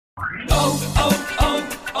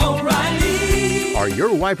O'Reilly. Are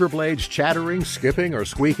your wiper blades chattering, skipping, or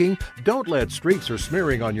squeaking? Don't let streaks or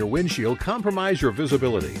smearing on your windshield compromise your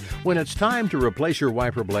visibility. When it's time to replace your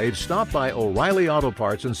wiper blades, stop by O'Reilly Auto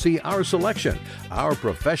Parts and see our selection. Our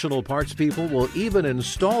professional parts people will even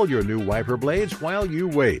install your new wiper blades while you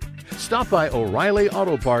wait. Stop by O'Reilly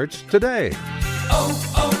Auto Parts today.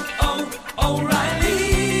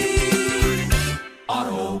 O'Reilly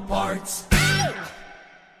Auto Parts.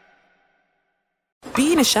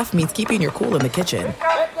 Being a chef means keeping your cool in the kitchen.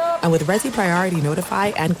 And with Resi Priority Notify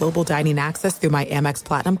and Global Dining Access through my Amex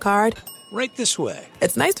Platinum card, right this way.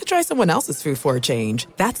 It's nice to try someone else's food for a change.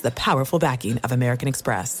 That's the powerful backing of American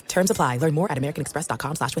Express. Terms apply. Learn more at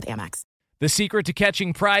americanexpress.com/withAmex. The secret to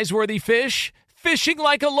catching prize-worthy fish? Fishing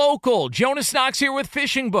like a local. Jonas Knox here with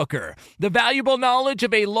Fishing Booker. The valuable knowledge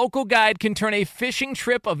of a local guide can turn a fishing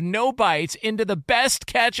trip of no bites into the best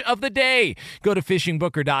catch of the day. Go to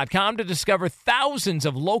fishingbooker.com to discover thousands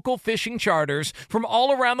of local fishing charters from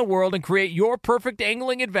all around the world and create your perfect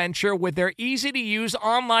angling adventure with their easy-to-use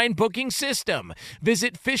online booking system.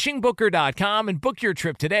 Visit fishingbooker.com and book your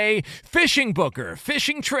trip today. Fishing Booker.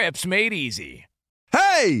 Fishing trips made easy.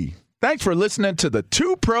 Hey! Thanks for listening to the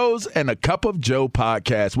Two Pros and a Cup of Joe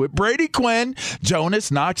podcast with Brady Quinn, Jonas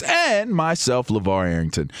Knox, and myself, LaVar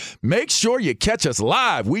Arrington. Make sure you catch us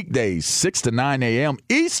live weekdays 6 to 9 a.m.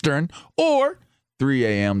 Eastern or 3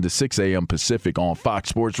 a.m. to 6 a.m. Pacific on Fox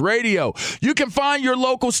Sports Radio. You can find your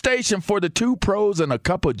local station for the Two Pros and a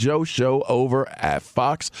Cup of Joe show over at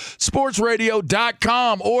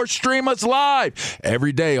foxsportsradio.com or stream us live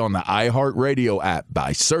every day on the iHeartRadio app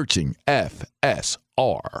by searching FSR.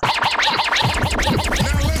 Now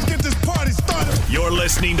let's get this party started. You're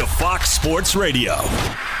listening to Fox Sports Radio.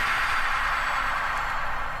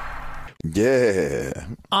 Yeah.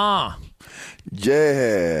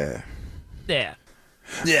 Yeah. Yeah.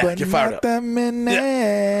 Yeah, But get fired not up. that many.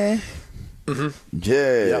 Yeah.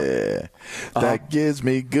 Yeah. That gives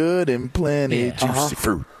me good and plenty juicy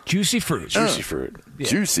fruit. Juicy fruit. Juicy fruit. Yeah.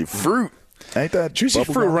 Juicy fruit. Ain't that Juicy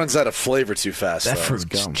bubble fruit gum? runs out of flavor too fast. That though. fruit's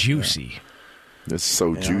gum, juicy. It's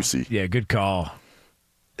so juicy. Yeah, good call.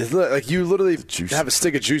 It's like you literally Juicy have a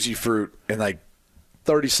stick of juicy fruit, and like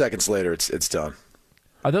 30 seconds later, it's done.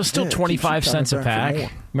 Are those still Yeah, it keeps you 25 cents a coming back pack? for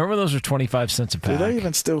more. Remember those were 25 cents a pack? Do they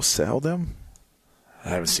even still sell them? I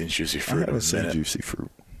haven't seen juicy I fruit in a haven't seen minute. juicy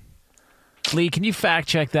fruit. Lee, can you fact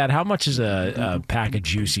check that? How much is a pack of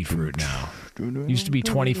juicy fruit now? It used to be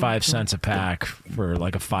 25 cents a pack for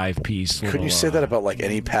like a 5-piece. Couldn't you say that about like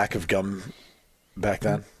any pack of gum back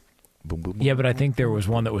then? Yeah, but I think there was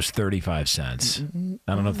one that was 35 cents.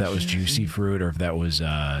 I don't know if that was juicy fruit or if that was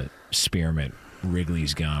Spearmint,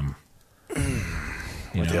 Wrigley's gum.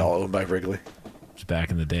 Were they all owned by Wrigley? It's back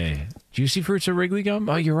in the day. Juicy fruit's a Wrigley gum?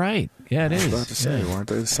 Oh, you're right. Yeah, it I was is. about to say, weren't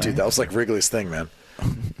they the same? Dude, that was like Wrigley's thing, man.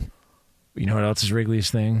 You know what else is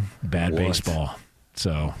Wrigley's thing? Bad What? baseball.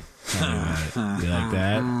 So, you like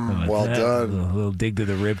that? Like Well that? done. A little dig to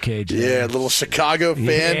the rib cage. Yeah, little Chicago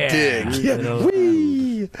fan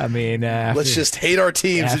dig. I mean, Let's just hate our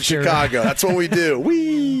teams in after- Chicago. That's what we do.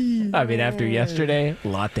 Wee. I mean, after yesterday, a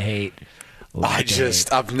lot to hate.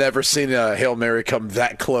 I've never seen a Hail Mary come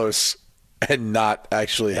that close and not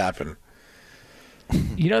actually happen.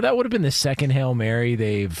 You know, that would have been the second Hail Mary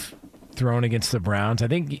they've thrown against the Browns. I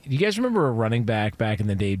think, you guys remember a running back in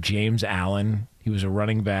the day, James Allen? He was a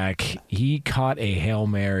running back. He caught a Hail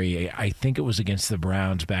Mary, I think it was against the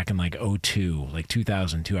Browns back in like 2002, like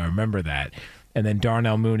 2002. I remember that. And then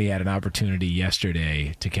Darnell Mooney had an opportunity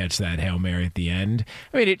yesterday to catch that Hail Mary at the end.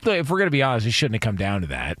 I mean, if we're going to be honest, it shouldn't have come down to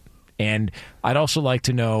that. And I'd also like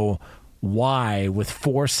to know why, with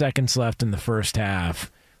 4 seconds left in the first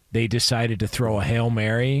half, they decided to throw a Hail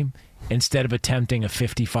Mary instead of attempting a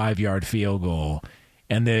 55-yard field goal.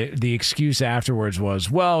 And the excuse afterwards was,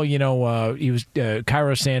 well, you know,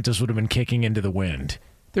 Cairo Santos would have been kicking into the wind.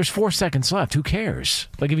 There's 4 seconds left. Who cares?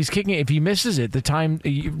 Like, if he misses it,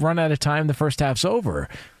 you run out of time, the first half's over.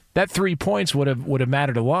 That 3 points would have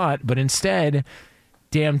mattered a lot, but instead,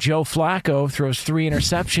 damn Joe Flacco throws 3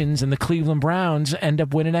 interceptions, and the Cleveland Browns end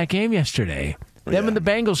up winning that game yesterday. Them and the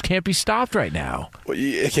Bengals can't be stopped right now. Well,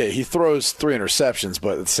 okay, he throws 3 interceptions,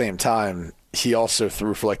 but at the same time, he also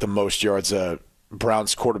threw for like the most yards a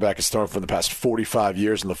Browns quarterback has thrown for the past 45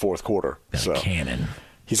 years in the fourth quarter. So Cannon.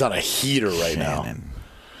 He's on a heater right now.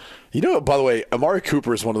 You know, by the way, Amari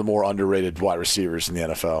Cooper is one of the more underrated wide receivers in the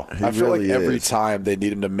NFL. I feel really like every is. time they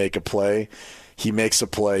need him to make a play, he makes a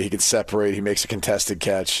play. He can separate. He makes a contested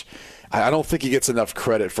catch. I don't think he gets enough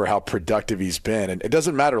credit for how productive he's been. And it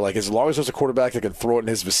doesn't matter. Like, as long as there's a quarterback that can throw it in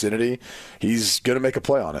his vicinity, he's going to make a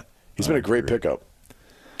play on it. He's been a great pickup.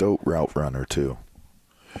 Dope route runner, too.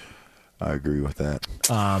 I agree with that.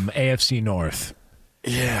 AFC North.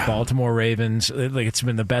 Yeah. Baltimore Ravens. Like, it's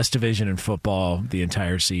been the best division in football the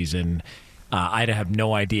entire season. I have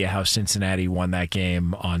no idea how Cincinnati won that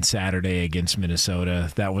game on Saturday against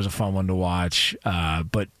Minnesota. That was a fun one to watch.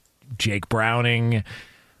 But Jake Browning,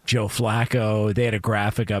 Joe Flacco, they had a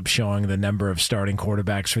graphic up showing the number of starting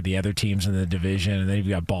quarterbacks for the other teams in the division. And then you've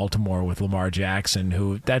got Baltimore with Lamar Jackson,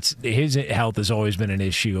 his health has always been an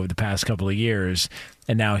issue over the past couple of years.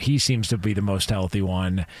 And now he seems to be the most healthy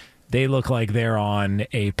one. They look like they're on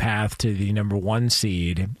a path to the number 1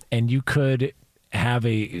 seed. And you could have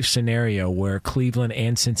a scenario where Cleveland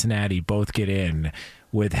and Cincinnati both get in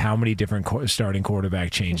with how many different starting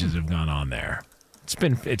quarterback changes have gone on there.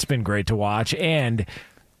 It's been great to watch, and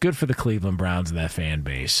good for the Cleveland Browns and that fan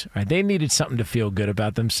base. Right? They needed something to feel good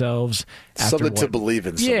about themselves. Something to believe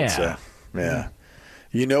in. Yeah.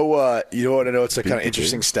 You know what I know? It's a kind of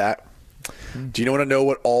interesting stat. Do you want to know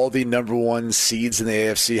what all the number 1 seeds in the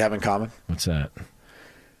AFC have in common? What's that?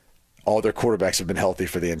 All their quarterbacks have been healthy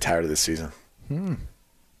for the entirety of the season.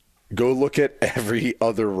 Go look at every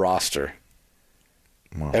other roster.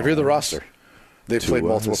 Well, every other roster. They've played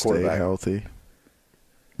multiple quarterbacks. Healthy.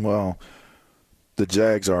 Well, the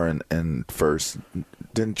Jags are in first.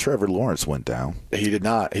 Then Trevor Lawrence went down. He did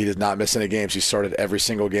not. He did not miss any games. He started every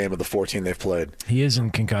single game of the 14 they've played. He is in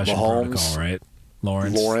concussion protocol, right?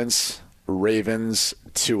 Lawrence, Ravens,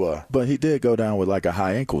 Tua. But he did go down with like a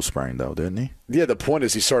high ankle sprain, though, didn't he? Yeah, the point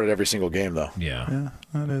is he started every single game, though. Yeah,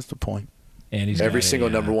 that is the point. And he's every single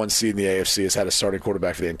number 1 seed in the AFC has had a starting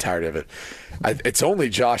quarterback for the entirety of it. It's only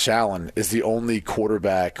Josh Allen is the only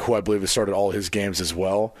quarterback who I believe has started all his games as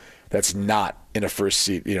well that's not in a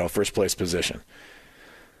first place position,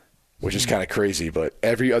 which is kind of crazy. But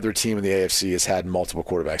every other team in the AFC has had multiple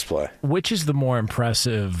quarterbacks play. Which is the more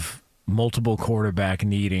impressive multiple quarterback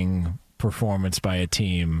needing performance by a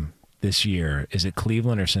team this year? Is it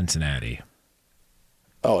Cleveland or Cincinnati?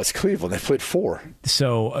 Oh, it's Cleveland. They played 4.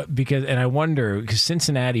 So, because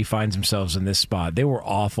Cincinnati finds themselves in this spot. They were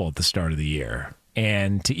awful at the start of the year.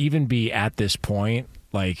 And to even be at this point,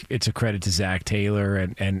 like, it's a credit to Zach Taylor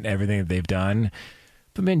and everything that they've done.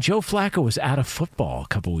 But, man, Joe Flacco was out of football a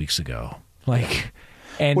couple weeks ago.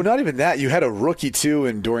 And well, not even that. You had a rookie, too,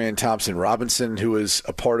 in Dorian Thompson-Robinson, who was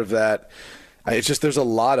a part of that. It's just there's a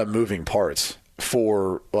lot of moving parts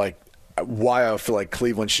for, why I feel like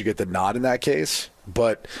Cleveland should get the nod in that case.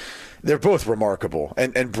 But they're both remarkable.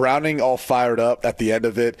 And Browning all fired up at the end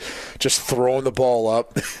of it, just throwing the ball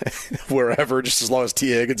up wherever, just as long as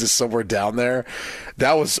T. Higgins is somewhere down there.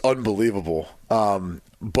 That was unbelievable.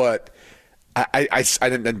 But I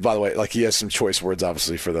didn't. And by the way, he has some choice words,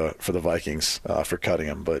 obviously, for the Vikings for cutting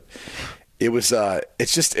him. But it was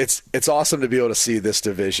it's awesome to be able to see this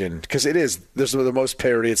division because there's the most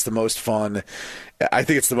parity. It's the most fun. I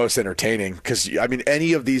think it's the most entertaining because,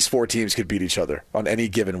 any of these 4 teams could beat each other on any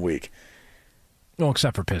given week. Well,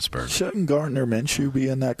 except for Pittsburgh. Shouldn't Gardner Minshew be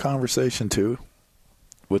in that conversation too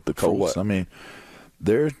with the Colts?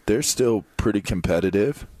 They're still pretty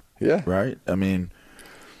competitive. Yeah. Right?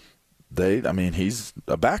 He's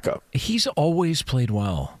a backup. He's always played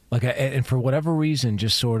well. And for whatever reason,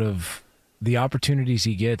 just sort of the opportunities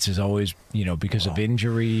he gets is always, because of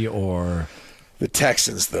injury or... The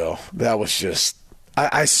Texans, though, that was just...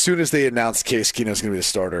 as soon as they announced Case Keenum's going to be the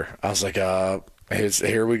starter, I was like,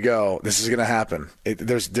 here we go. This is going to happen.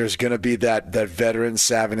 There's going to be that veteran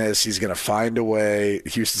savviness. He's going to find a way.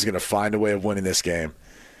 Houston's going to find a way of winning this game.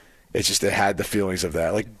 It's just it had the feelings of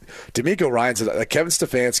that. D'Amico Ryans, Kevin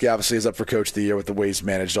Stefanski obviously is up for Coach of the Year with the way he's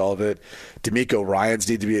managed all of it. D'Amico Ryans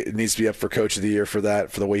needs to be up for Coach of the Year for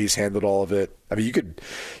that, for the way he's handled all of it. You could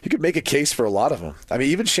make a case for a lot of them.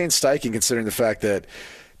 Even Shane Steichen, considering the fact that,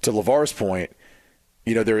 to LaVar's point,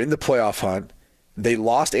 they're in the playoff hunt. They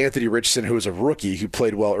lost Anthony Richardson, who was a rookie who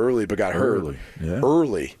played well early but got hurt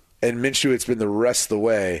early. And Minshew, it's been the rest of the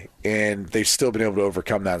way, and they've still been able to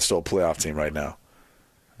overcome that and still a playoff team right now.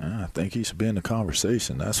 I think he should be in the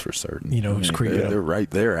conversation. That's for certain. Who's creeping up? They're right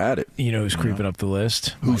there at it. Who's creeping up the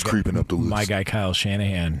list? Who's creeping up the list? My guy Kyle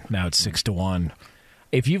Shanahan. Now it's 6-1.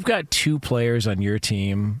 If you've got 2 players on your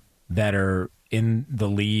team that are in the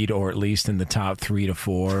lead or at least in the top 3 to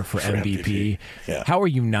 4 for MVP, how are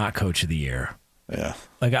you not Coach of the Year? Yeah.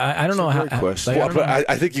 I don't know how.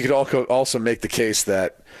 I think you could also make the case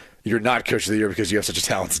that you're not Coach of the Year because you have such a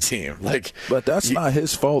talented team. But that's not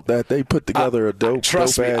his fault that they put together a dope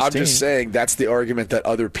trust me, I'm team. just saying that's the argument that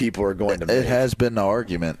other people are going to make. It has been the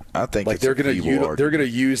argument. I think they're going to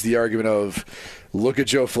use the argument of, look at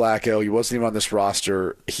Joe Flacco. He wasn't even on this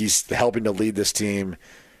roster. He's helping to lead this team.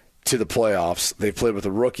 to the playoffs. They've played with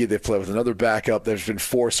a rookie. They've played with another backup. There's been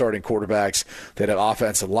 4 starting quarterbacks that have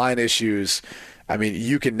offensive line issues. I mean,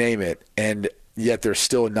 you can name it, and yet they're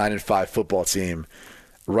still a 9-5 football team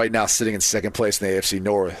right now, sitting in second place in the AFC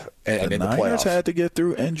North and in the playoffs. The Niners had to get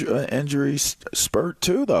through injury spurt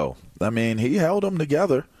too, though. I mean, he held them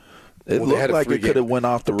together. It looked like it could have went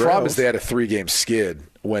off the rails. The problem is they had a 3-game skid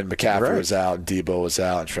when McCaffrey was out, and Debo was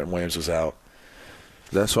out, and Trent Williams was out.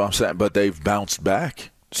 That's what I'm saying. But they've bounced back.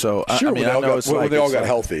 So sure, I mean, when they all got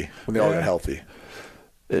healthy. When they all got healthy.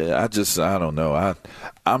 Yeah, I don't know.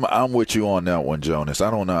 I'm with you on that one, Jonas. I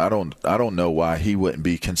don't know. I don't know why he wouldn't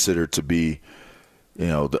be considered to be,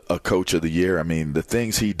 a coach of the year. I mean, the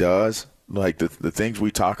things he does, like the things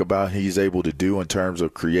we talk about, he's able to do in terms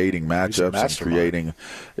of creating matchups and creating,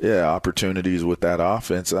 opportunities with that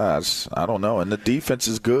offense. I don't know, and the defense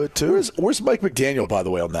is good too. Where's Mike McDaniel, by the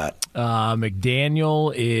way, on that?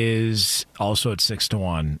 McDaniel is also at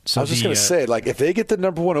 6-1. So I was just going to say, like, if they get the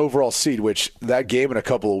number 1 overall seed, which that game in a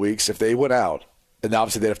couple of weeks, if they went out, and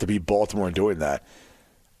obviously they'd have to beat Baltimore in doing that,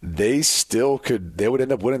 they would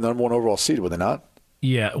end up winning the number 1 overall seed, would they not?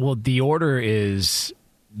 Yeah. Well, the order is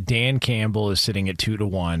Dan Campbell is sitting at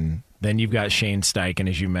 2-1. Then you've got Shane Steichen,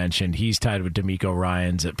 as you mentioned. He's tied with DeMeco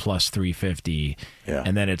Ryans at plus 350. Yeah.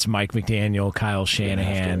 And then it's Mike McDaniel, Kyle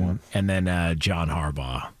Shanahan, and then John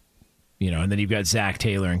Harbaugh. And then you've got Zach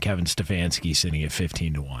Taylor and Kevin Stefanski sitting at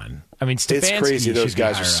 15-1. I mean, Stefanski, it's crazy those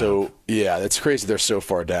guys are so – yeah, it's crazy they're so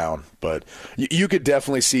far down. But you could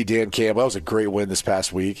definitely see Dan Campbell. That was a great win this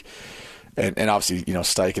past week. And obviously,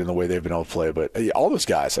 Steichen and the way they've been able to play. But all those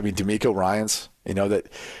guys, I mean, DeMeco Ryans, that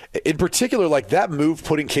in particular, like that move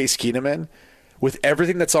putting Case Keenum in with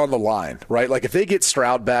everything that's on the line, right? Like if they get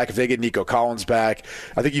Stroud back, if they get Nico Collins back,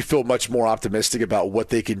 I think you feel much more optimistic about what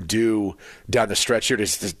they can do down the stretch here to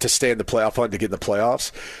stay in the playoff hunt, to get in the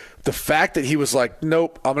playoffs. The fact that he was like,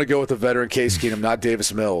 nope, I'm going to go with the veteran Case Keenum, not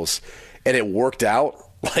Davis Mills, and it worked out,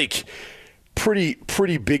 like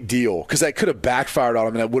pretty big deal, because that could have backfired on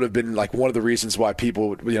him, and that would have been like one of the reasons why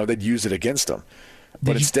people, they'd use it against him.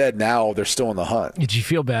 But instead, now they're still in the hunt. Did you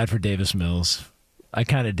feel bad for Davis Mills? I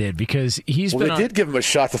kind of did, because they did give him a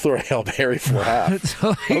shot to throw a Hail Mary for half.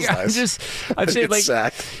 So, I'm saying, like,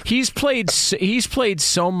 sacked. He's played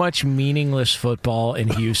so much meaningless football in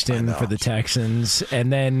Houston for the Texans,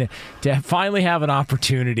 and then to finally have an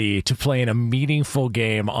opportunity to play in a meaningful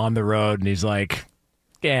game on the road, and he's like,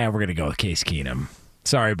 yeah, we're gonna go with Case Keenum.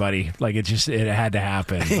 Sorry, buddy. Like it had to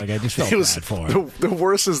happen. Like I just felt bad for him. The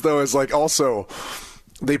worst is like also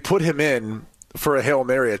they put him in for a Hail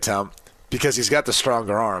Mary attempt because he's got the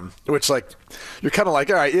stronger arm, which like you're kind of like,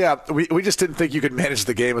 all right, yeah, we just didn't think you could manage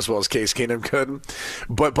the game as well as Case Keenum could.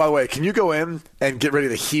 But by the way, can you go in and get ready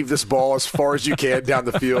to heave this ball as far as you can down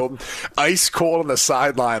the field, ice cold on the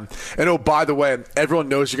sideline? And oh, by the way, everyone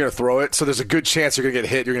knows you're going to throw it, so there's a good chance you're going to get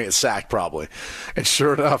hit, you're going to get sacked probably. And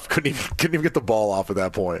sure enough, couldn't even get the ball off at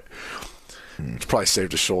that point. It's probably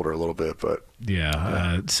saved his shoulder a little bit, but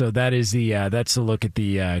so that is that's a look at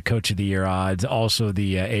the Coach of the Year odds. Also,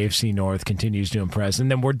 the AFC North continues to impress,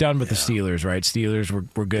 and then we're done with the Steelers, right? Steelers,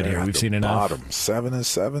 we're good here. We've seen enough. Bottom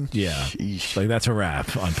 7-7. Yeah, sheesh. Like that's a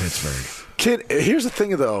wrap on Pittsburgh. Here's the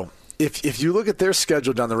thing, though. If you look at their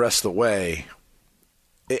schedule down the rest of the way,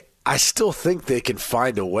 I still think they can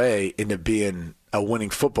find a way into being a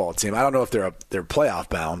winning football team. I don't know if they're playoff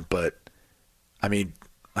bound, but I mean,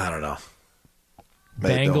 I don't know.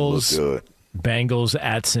 Bengals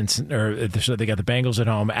at Cincinnati, so they got the Bengals at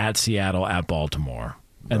home, at Seattle, at Baltimore.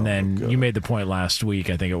 And then you made the point last week,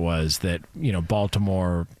 I think it was, that,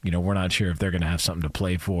 Baltimore, we're not sure if they're going to have something to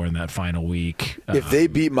play for in that final week. If they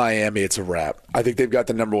beat Miami, it's a wrap. I think they've got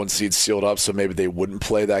the number 1 seed sealed up, so maybe they wouldn't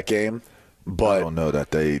play that game. But I don't know that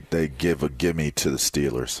they give a gimme to the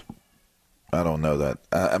Steelers. I don't know that.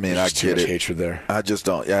 I mean, I get it. Hatred there. I just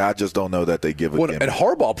don't know that they give a gimme. And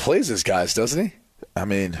Harbaugh plays his guys, doesn't he? I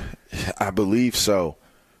mean, I believe so.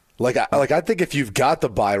 I think if you've got the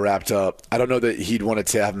bye wrapped up, I don't know that he'd want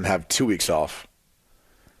to have him have 2 weeks off.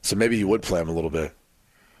 So maybe he would play him a little bit.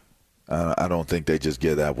 I don't think they just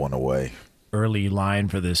give that one away. Early line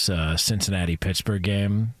for this Cincinnati-Pittsburgh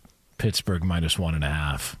game, Pittsburgh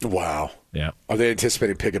 -1.5. Wow. Yeah. Are they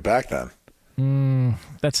anticipating pick it back then?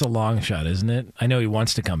 That's a long shot, isn't it? I know he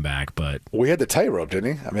wants to come back, but we had the tightrope,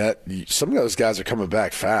 didn't he? I mean, some of those guys are coming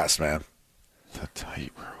back fast, man. The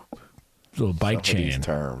tightrope, little bike chain. These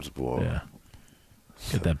terms, boy. Yeah.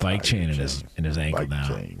 Get that bike chain in his ankle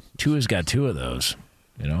now. Tua's got 2 of those.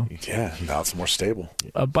 Yeah, now it's more stable.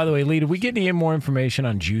 By the way, Lee, did we get any more information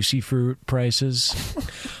on juicy fruit prices?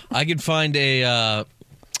 I could find a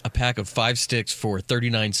A pack of 5 sticks for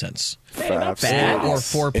 39 cents. Not bad. Or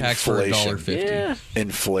 4 packs for $1.50. Yeah.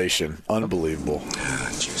 Inflation. Unbelievable.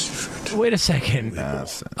 Wait a second. A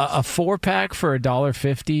 4-pack for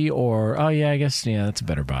 $1.50 or, I guess, that's a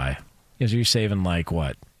better buy. Because you're saving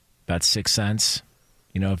about 6 cents?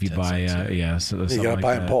 If you buy, cents, so you got to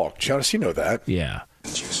buy in bulk. Jonas, you know that. Yeah.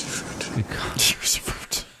 Juicy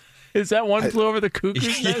fruit. Is that one flew over the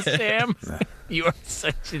cuckoo's nest, Sam? You are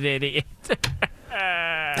such an idiot.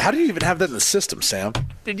 How do you even have that in the system, Sam?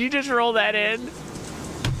 Did you just roll that in?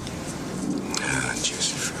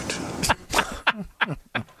 Juicy fruit.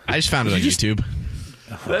 I just found it on YouTube.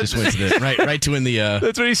 Just went to the right to in the.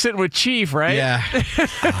 That's when he's sitting with Chief, right? Yeah.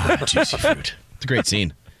 Juicy fruit. It's a great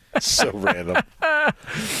scene. So random.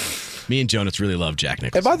 Me and Jonas really love Jack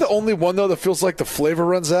Nicholson. Am I the only one though that feels like the flavor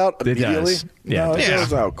runs out immediately? It does. Yeah, No, it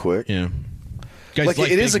goes out quick. Yeah. Guys Like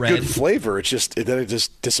it is a Big good Red? flavor. It just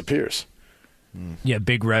disappears. Yeah,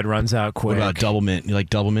 Big Red runs out quick. What about Double Mint? You like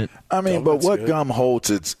Double Mint? I mean, That's but what good. gum holds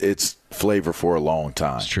its flavor for a long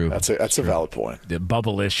time? It's true. That's a valid point. The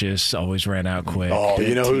Bubblicious always ran out quick. Oh,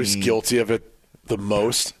 you know who's 15. guilty of it the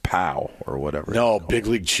most? Pow or whatever. No, Big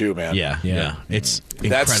League Chew, man. Yeah. It's incredible.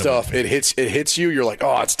 That stuff, it hits you. You're like,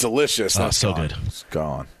 oh, it's delicious. Oh, That's so gone. good. It's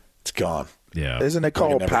gone. It's gone. Yeah. Isn't it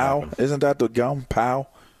called never Pow? happened. Isn't that the gum? Pow?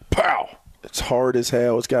 Pow. It's hard as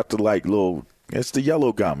hell. It's got the little. It's the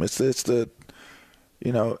yellow gum. It's the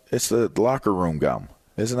locker room gum.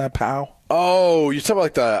 Isn't that Pow? Oh, you're talking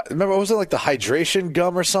about remember, was it like the hydration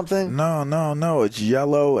gum or something? No. It's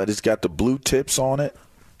yellow and it's got the blue tips on it.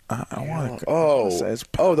 I want to say it's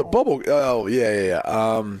Pow. Oh, the bubble. Oh, yeah.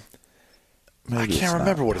 I Maybe it's can't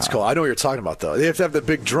remember not what it's Pow. called. I know what you're talking about, though. They have to have the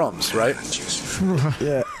big drums, right?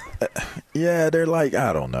 Yeah, they're like,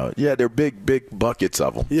 I don't know. Yeah, they're big buckets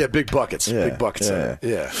of them. Yeah, big buckets. Yeah, Big buckets. yeah.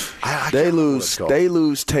 Yeah. I They can't remember what it's called.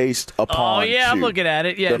 lose taste upon Oh, yeah, I'm chew. looking at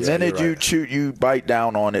it. Yeah, The minute you're you right. chew, you bite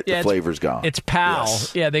down on it, Yeah, the flavor's gone. It's Pal.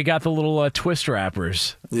 Yes. Yeah, they got the little twist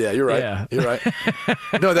wrappers. Yeah, you're right. Yeah. You're right.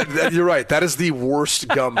 No, you're right. That is the worst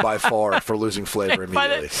gum by far for losing flavor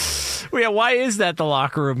immediately. Well, yeah, why is that the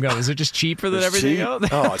locker room gum? Is it just cheaper than It's everything cheap. else?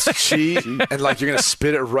 Oh, it's cheap. And you're going to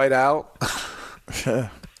spit it right out.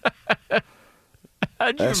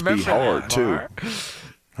 How'd you That's be remember hard, that, too.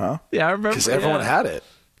 Mar? Yeah, I remember. Because everyone had it.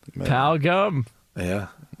 Pal gum. Yeah.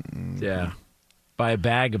 Yeah. Buy a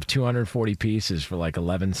bag of 240 pieces for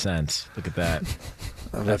 11 cents. Look at that.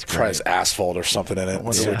 That's probably has asphalt or something in it.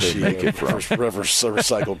 wonder what they cheap. make it from.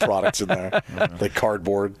 Recycled products in there. Like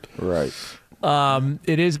cardboard. right.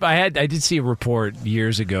 It is. I did see a report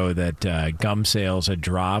years ago that gum sales had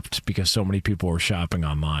dropped because so many people were shopping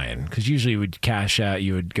online. Because usually you would cash out,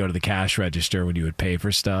 you would go to the cash register when you would pay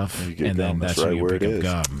for stuff, You get and then gum, that's that's when right you where pick it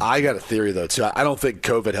up is. gum. I got a theory, though, too. I don't think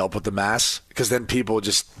COVID helped with the mass because then people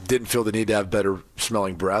just didn't feel the need to have better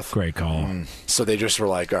smelling breath. Great call. So they just were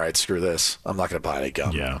like, all right, screw this. I'm not going to buy any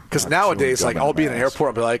gum. Yeah. Because nowadays, chewing gum in I'll the be in an mask. airport.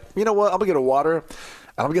 I'll be like, you know what? I'm going to get a water and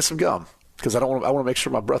I'm going to get some gum because I want to make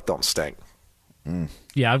sure my breath don't stink.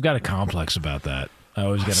 Yeah, I've got a complex about that. I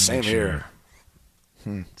always got to Same make sure.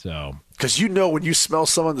 here. So, Because when you smell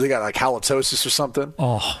someone, they got halitosis or something.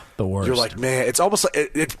 the worst. You're like, man, it's almost like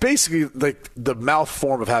it's basically like the mouth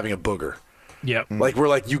form of having a booger. yep.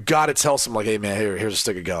 We're you got to tell someone hey man, here's a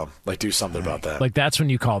stick of gum. Do something about that. That's when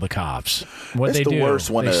you call the cops. What It's they the do, worst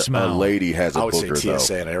when they a smell. lady has a I would booger, say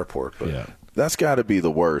TSA though. in an airport, but Yeah. That's got to be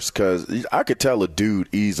the worst because I could tell a dude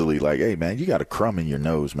easily, hey, man, you got a crumb in your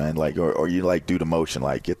nose, man. Or you do the motion,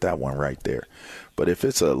 get that one right there. But if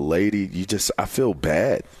it's a lady, I feel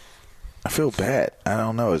bad. I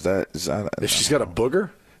don't know. Is that if she's got a booger,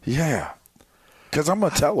 yeah. Because I'm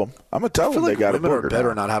going to tell them. I feel they like got a women booger. are better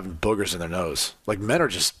now. not having boogers in their nose. Men are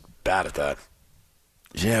just bad at that.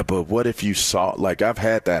 Yeah, but what if you saw, I've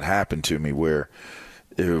had that happen to me where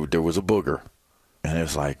there was a booger. And it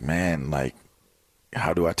was man,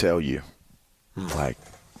 how do I tell you?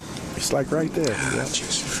 It's right there. Yeah.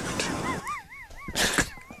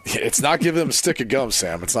 It's not giving them a stick of gum,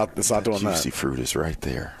 Sam. It's not doing Juicy that. fruit is right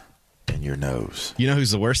there in your nose. You know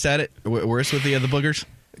who's the worst at it? Worst with the boogers?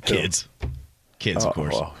 Kids. Kids, of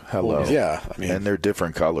course. Well, hello. Yeah, and they're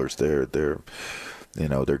different colors. They're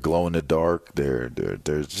glow in the dark.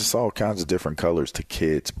 There's just all kinds of different colors to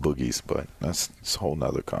kids' boogies, but that's a whole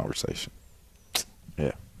nother conversation.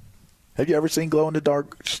 Yeah. Have you ever seen glow in the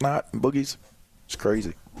dark snot and boogies? It's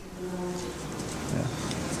crazy. Yeah.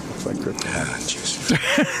 Looks like kryptonite.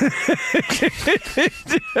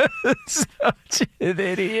 Such an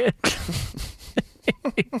idiot.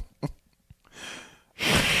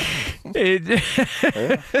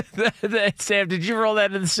 Sam, did you roll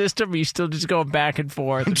that in the system? Or are you still just going back and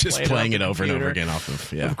forth? I'm just playing it over and over again off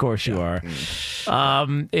of, Of course you are.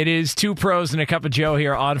 It is Two Pros and a Cup of Joe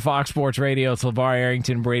here on Fox Sports Radio. It's LaVar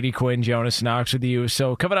Arrington, Brady Quinn, Jonas Knox with you.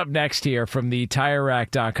 So coming up next here from the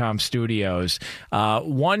TireRack.com studios,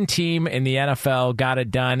 one team in the NFL got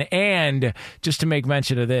it done. And just to make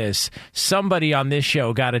mention of this, somebody on this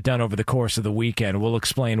show got it done over the course of the weekend. We'll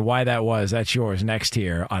explain why that was. That's yours next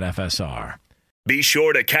here on FSR. Be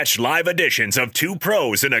sure to catch live editions of Two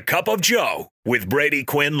Pros and a Cup of Joe with Brady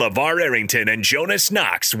Quinn, LaVar Arrington, and Jonas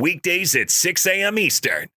Knox weekdays at 6 a.m.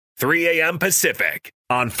 Eastern, 3 a.m. Pacific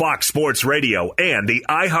on Fox Sports Radio and the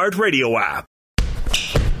iHeartRadio app.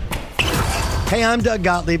 Hey, I'm Doug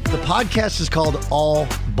Gottlieb. The podcast is called All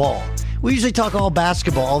Ball. We usually talk all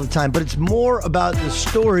basketball all the time, but it's more about the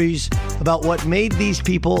stories about what made these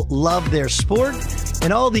people love their sport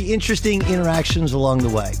and all the interesting interactions along the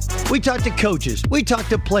way. We talk to coaches. We talk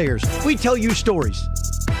to players. We tell you stories.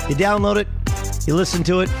 You download it. You listen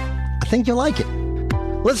to it. I think you'll like it.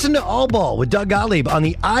 Listen to All Ball with Doug Gottlieb on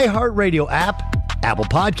the iHeartRadio app, Apple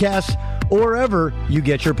Podcasts, or wherever you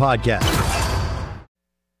get your podcasts.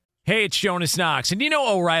 Hey, it's Jonas Knox, and you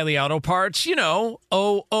know O'Reilly Auto Parts. You know,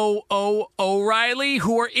 O'Reilly,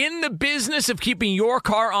 who are in the business of keeping your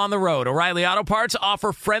car on the road. O'Reilly Auto Parts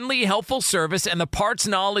offer friendly, helpful service and the parts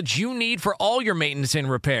knowledge you need for all your maintenance and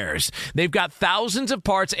repairs. They've got thousands of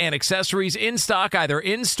parts and accessories in stock, either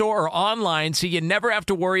in-store or online, so you never have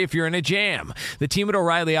to worry if you're in a jam. The team at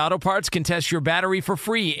O'Reilly Auto Parts can test your battery for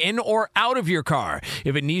free, in or out of your car.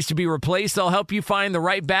 If it needs to be replaced, they'll help you find the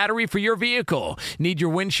right battery for your vehicle. Need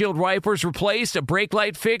your windshield wipers replaced, a brake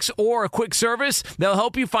light fix, or a quick service? They'll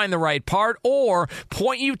help you find the right part or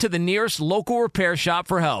point you to the nearest local repair shop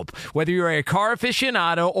for help. Whether you're a car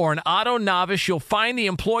aficionado or an auto novice, you'll find the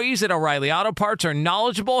employees at O'Reilly Auto Parts are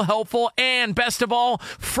knowledgeable, helpful, and best of all,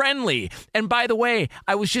 friendly. And by the way,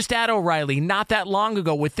 I was just at O'Reilly not that long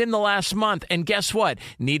ago, within the last month, and guess what?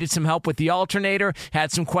 Needed some help with the alternator,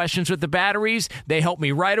 had some questions with the batteries. They helped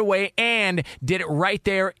me right away and did it right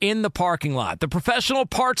there in the parking lot. The professional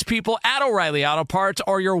parts people at O'Reilly Auto Parts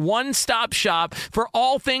are your one-stop shop for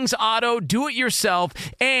all things auto, do-it-yourself,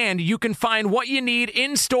 and you can find what you need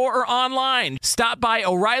in-store or online. Stop by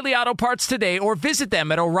O'Reilly Auto Parts today or visit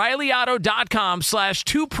them at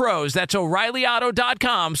O'ReillyAuto.com/2pros. That's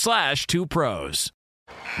O'ReillyAuto.com/2pros.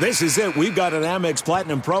 This is it. We've got an Amex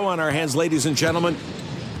Platinum Pro on our hands, ladies and gentlemen.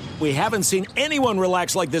 We haven't seen anyone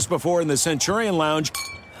relax like this before in the Centurion Lounge.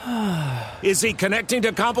 Is he connecting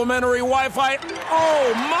to complimentary Wi-Fi?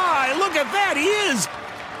 Oh, my! Look at that! He is!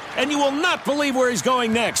 And you will not believe where he's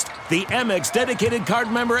going next. The Amex dedicated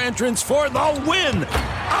card member entrance for the win!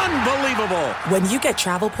 Unbelievable! When you get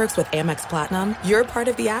travel perks with Amex Platinum, you're part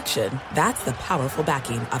of the action. That's the powerful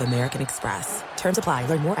backing of American Express. Terms apply.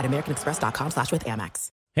 Learn more at americanexpress.com/withAmex.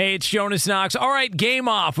 Hey, it's Jonas Knox. All right, game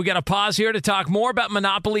off. We got to pause here to talk more about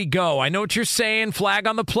Monopoly Go. I know what you're saying, flag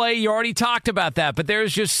on the play. You already talked about that, but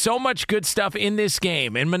there's just so much good stuff in this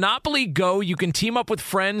game. In Monopoly Go, you can team up with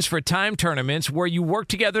friends for time tournaments where you work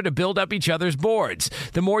together to build up each other's boards.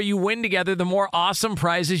 The more you win together, the more awesome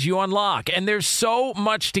prizes you unlock. And there's so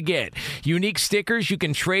much to get. Unique stickers you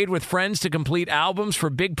can trade with friends to complete albums for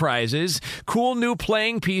big prizes. Cool new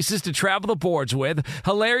playing pieces to travel the boards with.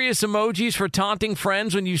 Hilarious emojis for taunting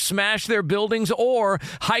friends when you smash their buildings or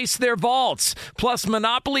heist their vaults. Plus,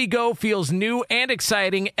 Monopoly Go feels new and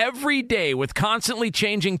exciting every day with constantly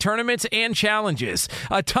changing tournaments and challenges.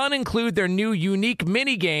 A ton include their new unique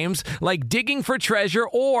mini games like digging for treasure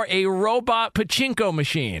or a robot pachinko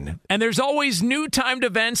machine. And there's always new timed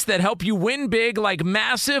events that help you win big, like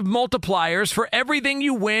massive multipliers for everything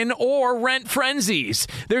you win or rent frenzies.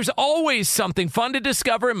 There's always something fun to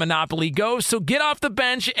discover in Monopoly Go, so get off the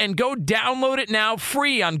bench and go download it now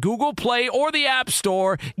free on Google Play or the App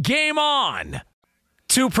Store. Game on!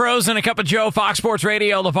 Two Pros and a Cup of Joe, Fox Sports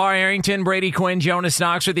Radio. LaVar Arrington, Brady Quinn, Jonas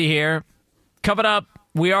Knox with you here. Coming up,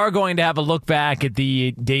 we are going to have a look back at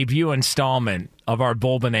the debut installment of our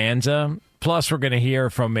Bull Bonanza. Plus, we're going to hear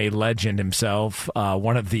from a legend himself,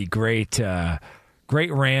 one of the great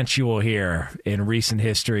rants you will hear in recent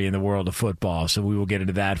history in the world of football. So we will get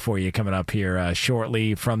into that for you coming up here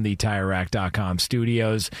shortly from the TireRack.com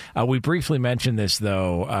studios. We briefly mentioned this,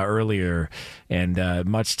 though, earlier, and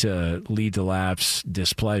much to Lee DeLapp's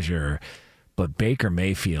displeasure, but Baker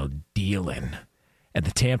Mayfield dealing. And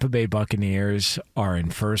the Tampa Bay Buccaneers are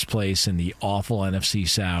in first place in the awful NFC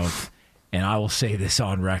South, And I will say this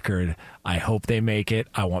on record. I hope they make it.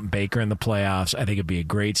 I want Baker in the playoffs. I think it'd be a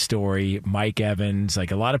great story. Mike Evans,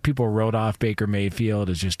 like a lot of people wrote off Baker Mayfield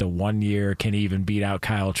as just a 1 year, can he even beat out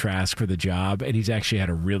Kyle Trask for the job? And he's actually had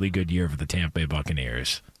a really good year for the Tampa Bay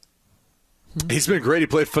Buccaneers. He's been great. He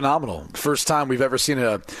played phenomenal. First time we've ever seen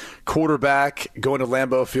a quarterback go into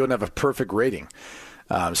Lambeau Field and have a perfect rating.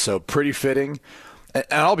 So pretty fitting. And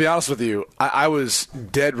I'll be honest with you, I was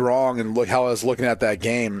dead wrong in how I was looking at that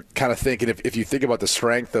game, kind of thinking if you think about the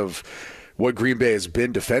strength of what Green Bay has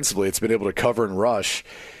been defensively, it's been able to cover and rush.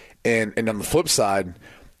 And on the flip side,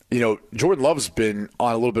 Jordan Love's been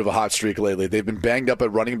on a little bit of a hot streak lately. They've been banged up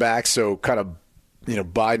at running back, so kind of,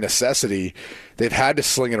 by necessity, they've had to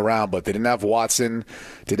sling it around, but they didn't have Watson,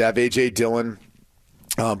 didn't have A.J. Dillon.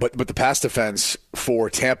 But the pass defense for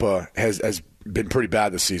Tampa has been pretty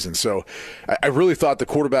bad this season. So I really thought the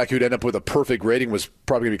quarterback who'd end up with a perfect rating was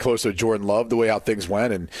probably going to be closer to Jordan Love the way how things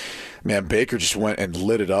went. And, man, Baker just went and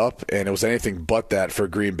lit it up, and it was anything but that for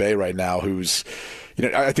Green Bay right now, who's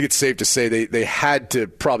I think it's safe to say they had to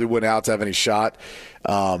probably win out to have any shot.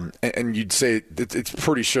 And you'd say it's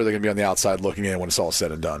pretty sure they're going to be on the outside looking in when it's all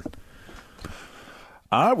said and done.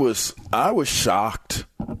 I was shocked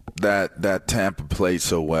that Tampa played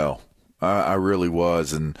so well. I really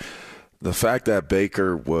was, and the fact that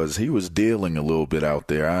Baker was dealing a little bit out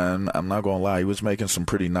there. I'm not going to lie, he was making some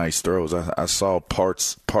pretty nice throws. I saw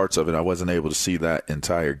parts of it. I wasn't able to see that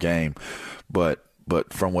entire game, but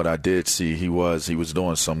from what I did see, he was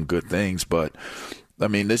doing some good things. But I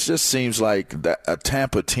mean, this just seems like a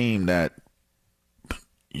Tampa team that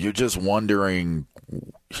you're just wondering.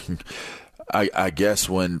 I guess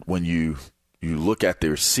when you look at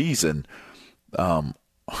their season, I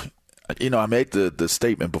made the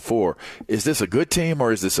statement before, is this a good team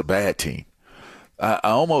or is this a bad team? I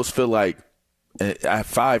almost feel like at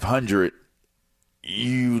 500,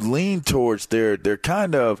 you lean towards they're a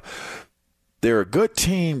good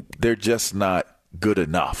team, they're just not good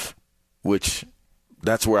enough, which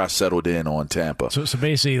that's where I settled in on Tampa. So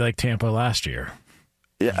basically like Tampa last year.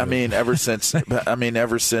 Yeah, I mean, ever since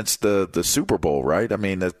the Super Bowl, right? I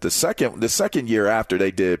mean, the second year after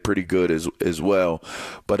they did pretty good as well,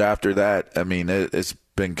 but after that, I mean, it's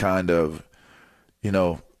been kind of, I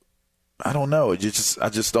don't know.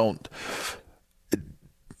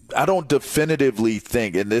 I don't definitively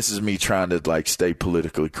think, and this is me trying to like stay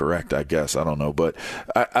politically correct, I guess. I don't know, but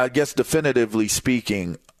I guess definitively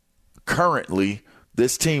speaking, currently,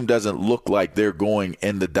 this team doesn't look like they're going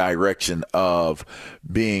in the direction of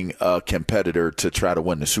being a competitor to try to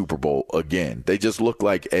win the Super Bowl again. They just look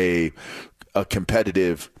like a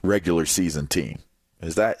competitive regular season team.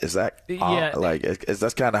 Is that yeah.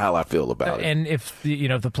 That's kind of how I feel about it. And if the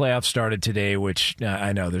playoffs started today, which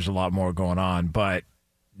I know there's a lot more going on, but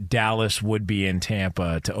Dallas would be in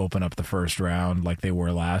Tampa to open up the first round like they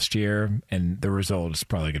were last year, and the result is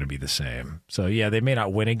probably going to be the same. So yeah, they may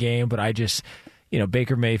not win a game, but I just.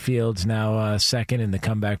 Baker Mayfield's now second in the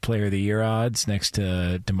comeback player of the year odds next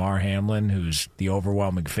to DeMar Hamlin, who's the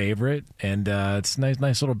overwhelming favorite. And it's a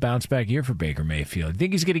nice little bounce back year for Baker Mayfield. Do you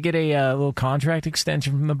think he's going to get a little contract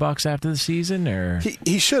extension from the Bucs after the season? Or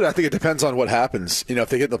He should. I think it depends on what happens. If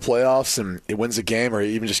they get in the playoffs and he wins a game or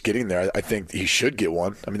even just getting there, I think he should get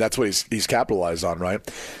one. I mean, that's what he's capitalized on, right?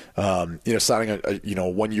 Signing a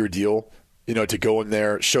 1 year deal, to go in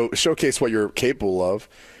there, showcase what you're capable of.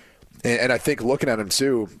 And I think looking at him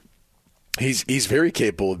too, he's very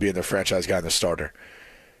capable of being the franchise guy and the starter.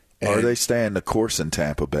 And are they staying the course in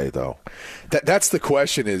Tampa Bay though? That's the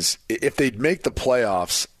question: is if they make the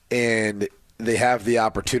playoffs and they have the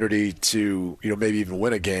opportunity to maybe even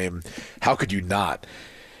win a game, how could you not?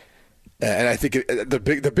 And I think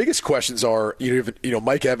the biggest questions are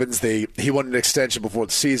Mike Evans. He wanted an extension before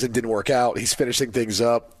the season, didn't work out. He's finishing things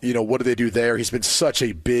up. What do they do there? He's been such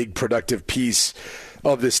a big productive piece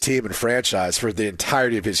of this team and franchise for the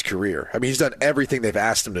entirety of his career. I mean, he's done everything they've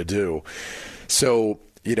asked him to do. So,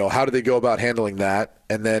 how do they go about handling that?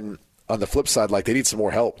 And then on the flip side, they need some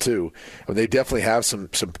more help too. I mean, they definitely have some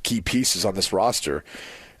key pieces on this roster.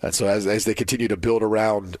 And so as they continue to build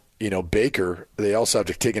around, Baker, they also have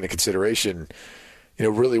to take into consideration,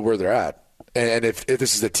 really where they're at. And if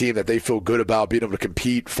this is a team that they feel good about being able to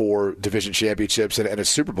compete for division championships and a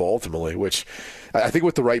Super Bowl ultimately, which I think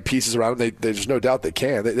with the right pieces around them, there's no doubt they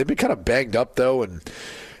can. They've been kind of banged up, though, and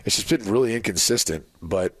it's just been really inconsistent.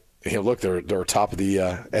 But, look, they're top of the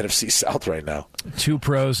NFC South right now. Two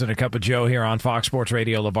pros and a cup of Joe here on Fox Sports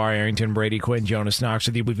Radio. LaVar Arrington, Brady Quinn, Jonas Knox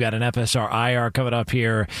with you. We've got an FSR IR coming up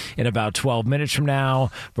here in about 12 minutes from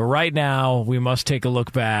now. But right now, we must take a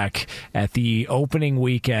look back at the opening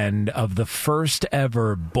weekend of the first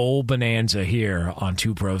ever Bowl Bonanza here on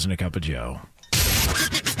Two Pros and a Cup of Joe.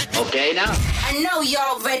 Okay, now. I know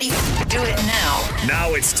y'all ready. Do it now.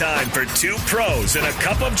 Now it's time for Two Pros and a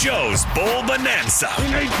Cup of Joe's Bowl Bonanza. Bowl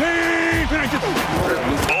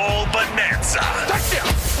Bonanza. Touchdown!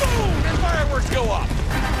 Boom! And fireworks go off.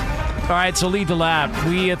 All right, so lead the lap.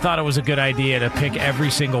 We thought it was a good idea to pick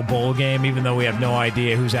every single bowl game, even though we have no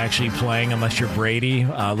idea who's actually playing unless you're Brady.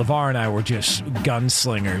 LaVar and I were just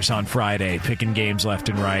gunslingers on Friday, picking games left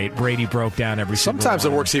and right. Brady broke down every single one. Sometimes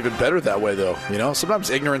it works even better that way, though. Sometimes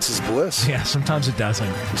ignorance is bliss. Yeah, sometimes it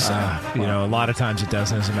doesn't. A lot of times it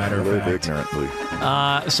doesn't, as a matter of fact. Ignorantly.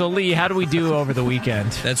 So, Lee, how do we do over the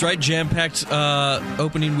weekend? That's right, jam-packed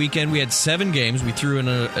opening weekend. We had 7 games. We threw in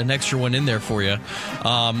an extra one in there for you.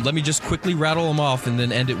 Let me just quickly rattle them off and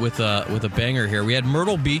then end it with a banger here. We had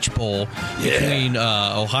Myrtle Beach Bowl between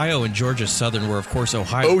Ohio and Georgia Southern, where, of course,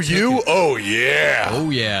 Ohio OU? Oh, yeah. Oh,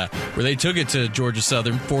 yeah. Where they took it to Georgia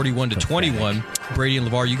Southern, 41-21. Brady and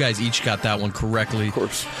LaVar, you guys each got that one correctly. Of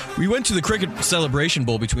course. We went to the Cricket Celebration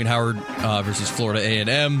Bowl between Howard versus Florida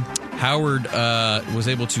A&M. Howard was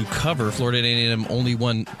able to cover. Florida A&M only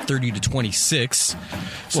won 30-26.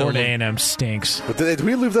 Florida A&M stinks. But did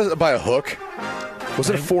we leave that by a hook? Was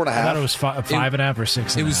it a 4.5? I thought it was 5.5 or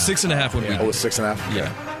 6.5. It was 6.5 when we. Oh, it was 6.5?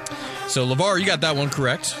 Yeah. So LaVar, you got that one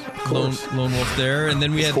correct. Lone Wolf there, and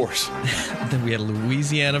then we had. Of course. Then we had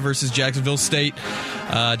Louisiana versus Jacksonville State.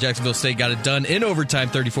 Jacksonville State got it done in overtime,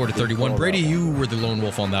 34-31. Brady, you were the lone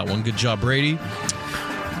wolf on that one. Good job, Brady.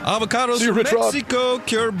 Avocados from Mexico,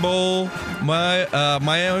 Cure Bowl.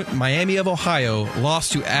 Miami of Ohio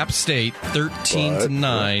lost to App State 13-9.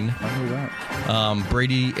 I knew that.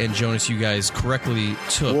 Brady and Jonas, you guys correctly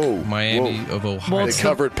took Miami of Ohio. Well, they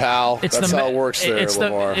covered, pal. That's how it works there,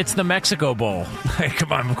 LaVar. It's the Mexico Bowl.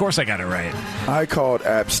 Come on, of course I got it right. I called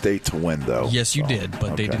App State to win, though. Yes, you did,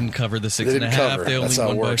 but they didn't cover the 6.5. They only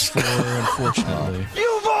won by 4, unfortunately.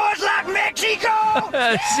 You boys like Mexico!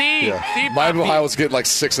 See? Miami of Ohio was getting like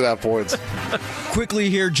 6.5 points. Quickly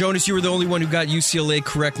here, Jonas, you were the only one who got UCLA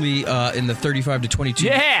correctly in the 35-22.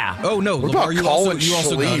 Yeah. Oh no, What LaVar, about you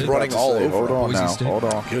also got it. running all over? Hold on now. State. Hold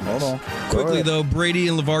on. Quickly though, Brady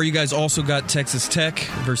and LaVar, you guys also got Texas Tech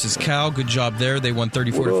versus Cal. Good job there. They won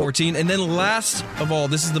 34-14. And then last of all,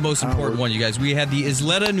 this is the most important one, you guys. We had the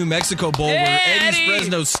Isleta, New Mexico Bowl where Eddie's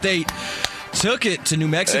Fresno State took it to New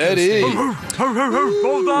Mexico State.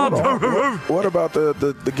 Hold on. What about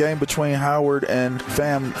the game between Howard and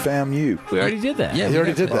FAMU? We already did that. Yeah, He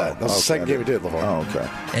already did that. That was the second game we did, LaVar. Oh, okay.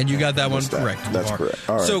 And you got that one correct. That's LaVar. correct.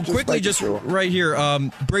 All right. So quickly, just right here,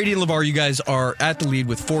 Brady and LaVar, you guys are at the lead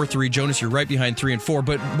with 4-3. Jonas, you're right behind 3 and 4.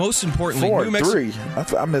 But most importantly, 4 New Mexico.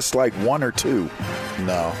 3. I missed like 1 or 2.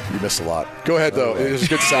 No, you missed a lot. Go ahead, though. It was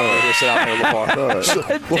good sound right there,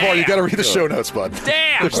 LaVar. LaVar, you got to read the show notes, bud.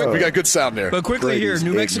 Damn. We got good sound there. But quickly here,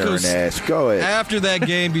 New Mexico. Go ahead. After that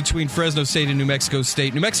game between Fresno State and New Mexico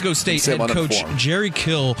State head coach Jerry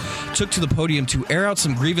Kill took to the podium to air out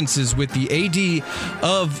some grievances with the AD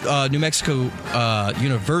of New Mexico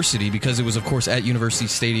University, because it was, of course, at University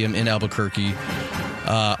Stadium in Albuquerque.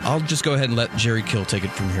 I'll just go ahead and let Jerry Kill take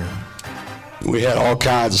it from here. We had all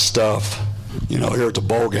kinds of stuff, here at the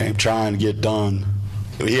bowl game trying to get done.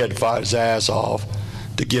 He had to fight his ass off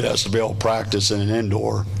to get us to be able to practice in an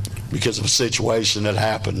indoor because of a situation that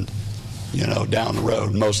happened, down the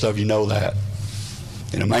road. Most of you know that.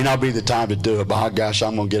 And it may not be the time to do it, but gosh,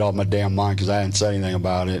 I'm going to get off my damn mind because I didn't say anything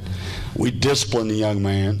about it. We disciplined the young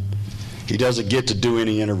man. He doesn't get to do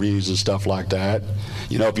any interviews and stuff like that.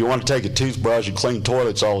 If you want to take a toothbrush and clean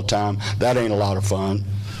toilets all the time, that ain't a lot of fun.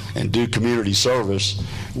 And do community service.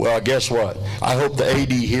 Well, guess what? I hope the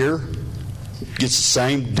AD here gets the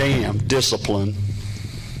same damn discipline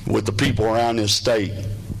with the people around this state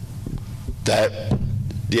that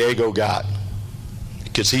Diego got,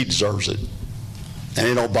 because he deserves it. And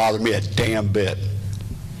it don't bother me a damn bit.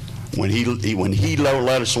 When he don't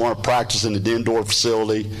let us want to practice in the indoor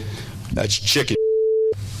facility, that's chicken.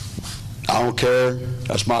 I don't care.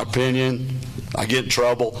 That's my opinion. I get in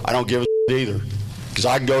trouble. I don't give a either. Because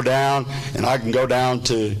I can go down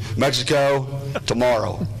to Mexico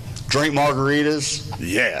tomorrow, drink margaritas,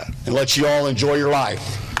 and let you all enjoy your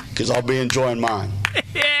life, because I'll be enjoying mine.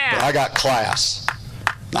 Yeah. But I got class.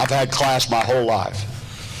 I've had class my whole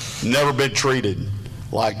life. Never been treated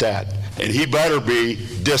like that. And he better be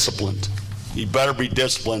disciplined. He better be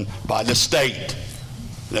disciplined by the state.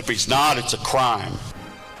 And if he's not, it's a crime.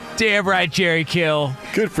 Damn right, Jerry Kill.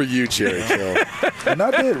 Good for you, Jerry Kill. And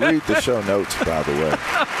I did read the show notes, by the way.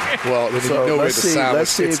 Well, so let's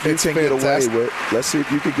see if you can get away with. Let's see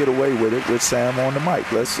if you can get away with it with Sam on the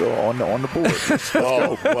mic. Let's on the board. Let's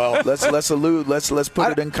go. Well, let's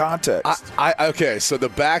put it in context. Okay, so the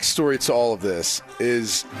backstory to all of this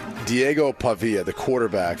is Diego Pavia, the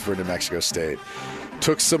quarterback for New Mexico State,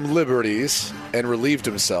 took some liberties and relieved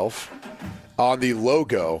himself on the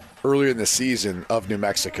logo earlier in the season of New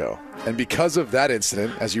Mexico. And because of that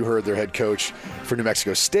incident, as you heard, their head coach for New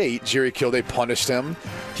Mexico State, Jerry Kill, they punished him.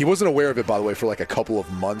 He wasn't aware of it, by the way, for like a couple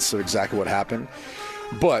of months of exactly what happened.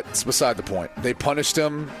 But it's beside the point. They punished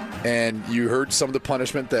him, and you heard some of the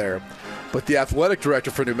punishment there. But the athletic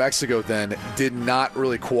director for New Mexico then did not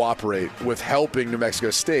really cooperate with helping New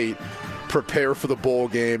Mexico State prepare for the bowl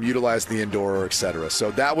game, utilize the indoor, etc.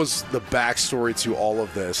 So that was the backstory to all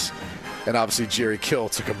of this. And obviously Jerry Kill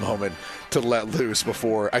took a moment to let loose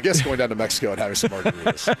before, I guess, going down to Mexico and having some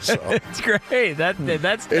margaritas. So it's great. That's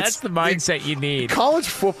the mindset you need. College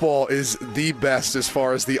football is the best as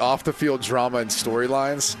far as the off-the-field drama and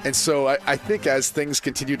storylines. And so I think as things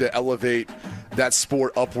continue to elevate that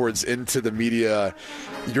sport upwards into the media,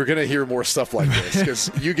 you're going to hear more stuff like this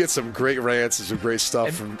because you get some great rants and some great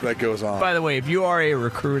stuff that goes on. By the way, if you are a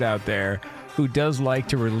recruit out there who does like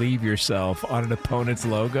to relieve yourself on an opponent's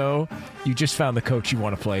logo, you just found the coach you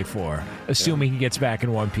want to play for, assuming he gets back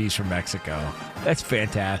in one piece from Mexico. That's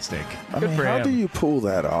fantastic. Good for him. How do you pull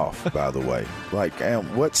that off, by the way? Like,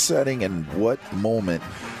 what setting and what moment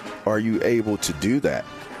are you able to do that?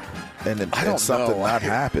 And something not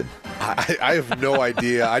happen? I have no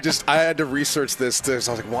idea. I had to research this. So I was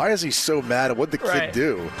like, why is he so mad? And what did the kid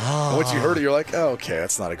do? And once you heard it, you're like, oh, okay,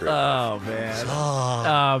 that's not a great Oh, man.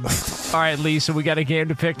 All right, Lee, so we got a game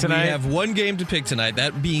to pick tonight? We have one game to pick tonight,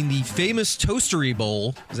 that being the famous Toastery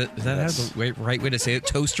Bowl. Is that the right way to say it?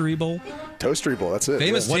 Toastery Bowl? Toastery Bowl, that's it.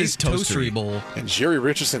 Famous Toastery Bowl. And Jerry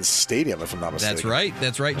Richardson Stadium, if I'm not mistaken.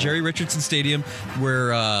 That's right. Jerry Richardson Stadium,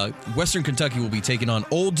 where Western Kentucky will be taking on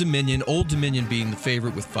Old Dominion. Old Dominion being the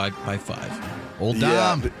favorite with 5-5. Old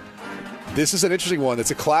Dom. Yeah, this is an interesting one.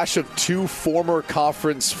 It's a clash of two former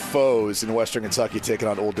conference foes in Western Kentucky taking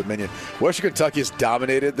on Old Dominion. Western Kentucky has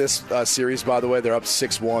dominated this series, by the way. They're up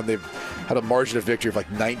 6-1. They've had a margin of victory of like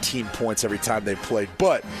 19 points every time they've played.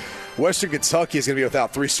 But Western Kentucky is going to be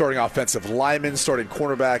without three starting offensive linemen, starting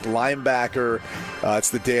cornerback, linebacker.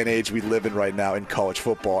 It's the day and age we live in right now in college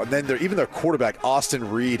football. And then even their quarterback, Austin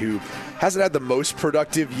Reed, who hasn't had the most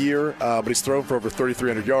productive year, but he's thrown for over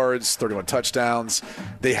 3,300 yards, 31 touchdowns.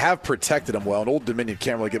 They have protected him well, and Old Dominion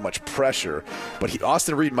can't really get much pressure. But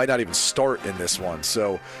Austin Reed might not even start in this one.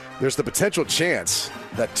 So there's the potential chance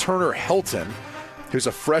that Turner Helton, who's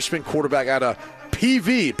a freshman quarterback out of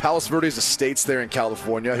PV, Palos Verdes Estates there in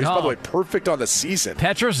California, who's, by the way, perfect on the season.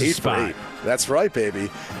 Petros' spot. That's right,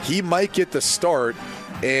 baby. He might get the start,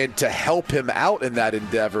 and to help him out in that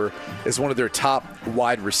endeavor is one of their top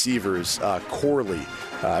wide receivers, Corley,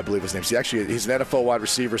 I believe his name. He's an NFL wide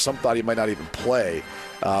receiver. Some thought he might not even play.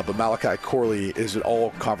 But Malachi Corley is an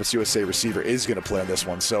all-conference USA receiver, is going to play on this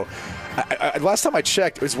one. So last time I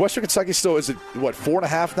checked, is Western Kentucky still,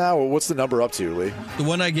 4.5 now? Or what's the number up to, Lee? The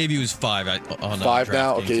one I gave you is 5. On 5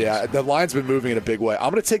 now? Okay, yeah. The line's been moving in a big way.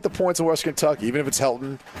 I'm going to take the points of Western Kentucky, even if it's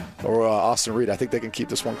Helton or Austin Reed. I think they can keep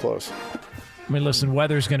this one close. I mean, listen,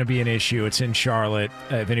 weather's going to be an issue. It's in Charlotte.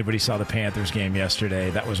 If anybody saw the Panthers game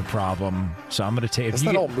yesterday, that was a problem. So I'm going to take. Doesn't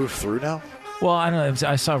that all move through now? Well, I don't know.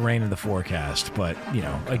 I saw rain in the forecast, but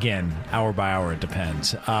again, hour by hour, it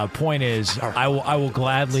depends. Point is, I will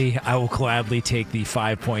gladly take the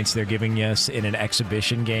 5 points they're giving us in an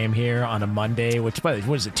exhibition game here on a Monday. Which, by the way,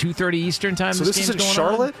 what is it? 2:30 Eastern time. So this is in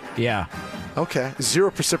Charlotte. Yeah. Okay.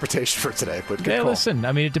 0 precipitation for today, but good call. Listen.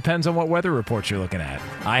 I mean, it depends on what weather reports you're looking at.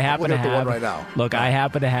 I happen to have the one right now. Look, I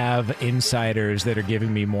happen to have insiders that are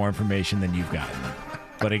giving me more information than you've gotten.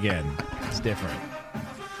 But again, it's different.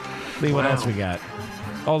 Lee, what else we got?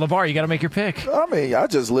 Oh, LaVar, you got to make your pick. I mean, I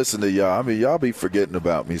just listen to y'all. I mean, y'all be forgetting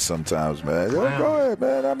about me sometimes, man. Wow. Go ahead,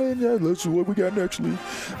 man. I mean, listen to what we got next week.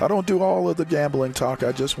 I don't do all of the gambling talk.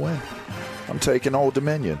 I just win. I'm taking Old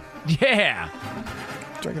Dominion. Yeah.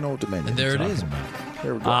 Taking Old Dominion. And there it is.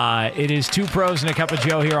 There we go. It is Two Pros and a Cup of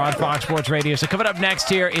Joe here on Fox Sports Radio. So coming up next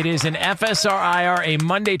here, it is an FSRIR, a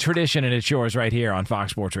Monday tradition, and it's yours right here on Fox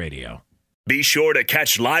Sports Radio. Be sure to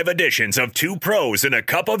catch live editions of Two Pros and a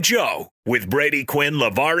Cup of Joe with Brady Quinn,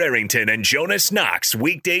 LaVar Arrington, and Jonas Knox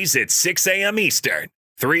weekdays at 6 a.m. Eastern,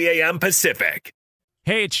 3 a.m. Pacific.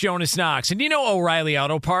 Hey, it's Jonas Knox, and you know O'Reilly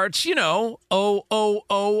Auto Parts. You know,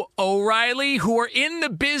 O'Reilly, who are in the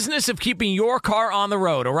business of keeping your car on the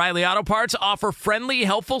road. O'Reilly Auto Parts offer friendly,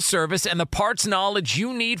 helpful service and the parts knowledge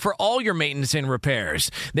you need for all your maintenance and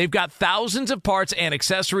repairs. They've got thousands of parts and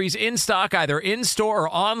accessories in stock, either in-store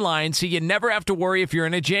or online, so you never have to worry if you're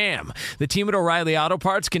in a jam. The team at O'Reilly Auto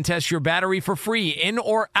Parts can test your battery for free, in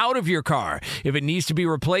or out of your car. If it needs to be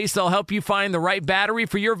replaced, they'll help you find the right battery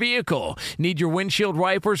for your vehicle. Need your windshield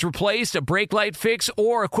wipers replaced, a brake light fix,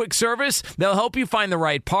 or a quick service? They'll help you find the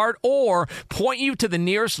right part or point you to the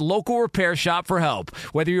nearest local repair shop for help.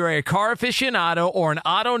 Whether you're a car aficionado or an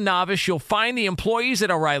auto novice, you'll find the employees at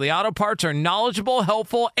O'Reilly Auto Parts are knowledgeable,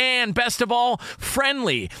 helpful, and best of all,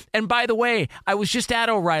 friendly. And by the way, I was just at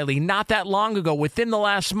O'Reilly not that long ago, within the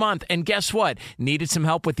last month, and guess what? Needed some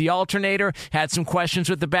help with the alternator, had some questions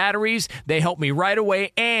with the batteries. They helped me right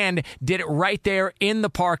away and did it right there in the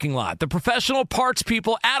parking lot. The professional parts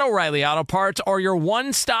people at O'Reilly Auto Parts are your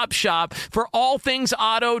one-stop shop for all things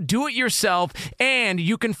auto, do-it-yourself, and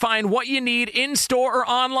you can find what you need in-store or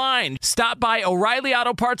online. Stop by O'Reilly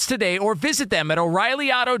Auto Parts today or visit them at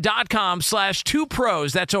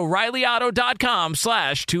O'ReillyAuto.com/2pros. That's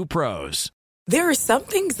O'ReillyAuto.com/2pros. There are some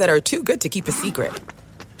things that are too good to keep a secret.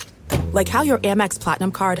 Like how your Amex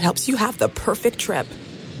Platinum card helps you have the perfect trip.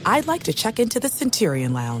 I'd like to check into the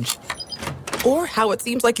Centurion Lounge. Or how it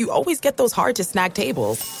seems like you always get those hard-to-snag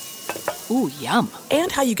tables. Ooh, yum.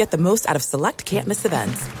 And how you get the most out of select can't-miss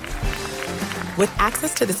events. With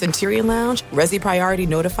access to the Centurion Lounge, Resi Priority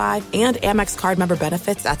Notified, and Amex card member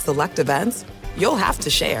benefits at select events, you'll have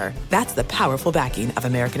to share. That's the powerful backing of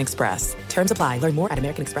American Express. Terms apply. Learn more at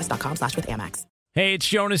americanexpress.com/withAmex. Hey, it's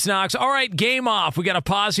Jonas Knox. All right, game off. We got to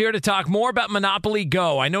pause here to talk more about Monopoly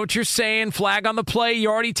Go. I know what you're saying, flag on the play. You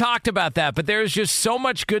already talked about that, but there's just so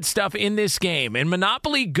much good stuff in this game. In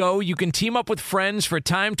Monopoly Go, you can team up with friends for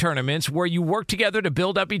time tournaments where you work together to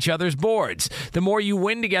build up each other's boards. The more you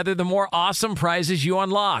win together, the more awesome prizes you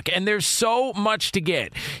unlock. And there's so much to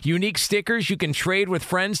get. Unique stickers you can trade with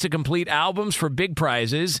friends to complete albums for big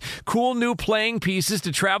prizes. Cool new playing pieces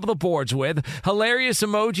to travel the boards with. Hilarious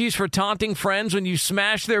emojis for taunting friends when you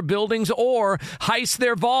smash their buildings or heist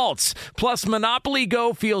their vaults. Plus, Monopoly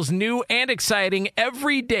Go feels new and exciting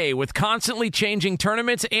every day with constantly changing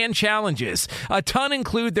tournaments and challenges. A ton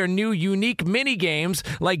include their new unique mini games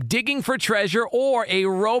like digging for treasure or a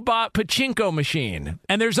robot pachinko machine.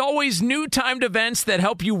 And there's always new timed events that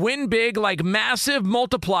help you win big, like massive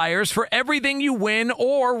multipliers for everything you win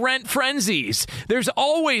or rent frenzies. There's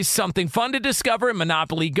always something fun to discover in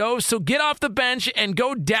Monopoly Go, so get off the bench and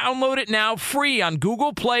go download it now free on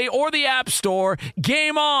Google Play or the App Store.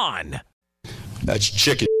 Game on! That's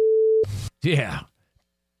chicken. Yeah.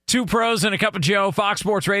 Two pros and a cup of Joe. Fox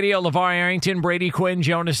Sports Radio, LaVar Arrington, Brady Quinn,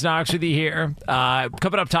 Jonas Knox with you here.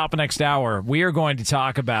 Coming up top of next hour, we are going to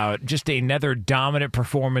talk about just another dominant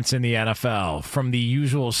performance in the NFL from the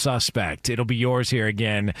usual suspect. It'll be yours here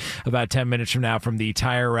again about 10 minutes from now from the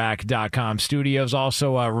TireRack.com studios.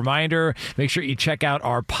 Also, a reminder, make sure you check out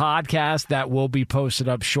our podcast that will be posted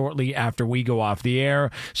up shortly after we go off the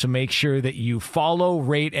air. So make sure that you follow,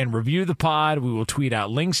 rate, and review the pod. We will tweet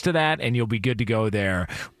out links to that, and you'll be good to go there.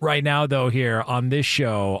 Right now, though, here on this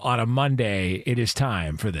show on a Monday, it is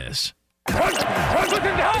time for this.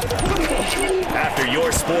 After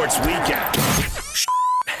your sports weekend,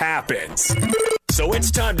 happens. So it's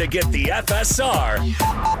time to get the FSR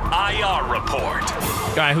IR report.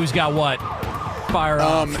 Guy, who's got what? Fire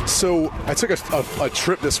off. So I took a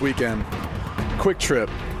trip this weekend, quick trip,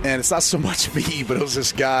 and it's not so much me, but it was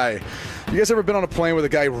this guy. You guys ever been on a plane where the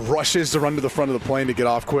guy rushes to run to the front of the plane to get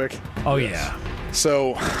off quick? Oh, yeah.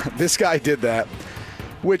 So this guy did that,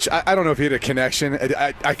 which I don't know if he had a connection.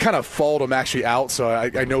 I kind of followed him actually out, so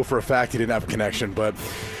I know for a fact he didn't have a connection. But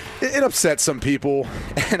it upset some people,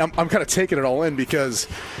 and I'm kind of taking it all in because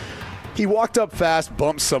he walked up fast,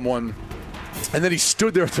 bumped someone, and then he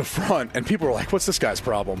stood there at the front, and people were like, what's this guy's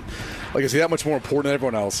problem? Like, is he that much more important than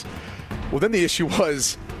everyone else? Well, then the issue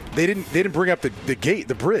was they didn't bring up the gate,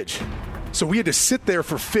 the bridge. So we had to sit there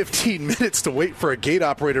for 15 minutes to wait for a gate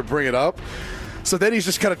operator to bring it up. So then he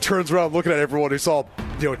just kind of turns around looking at everyone who's all,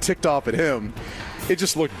 ticked off at him. It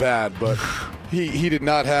just looked bad, but he did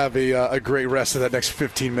not have a great rest of that next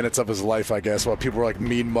 15 minutes of his life, I guess, while people were like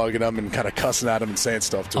mean mugging him and kind of cussing at him and saying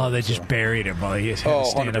stuff to him. Oh, they just buried him while he had to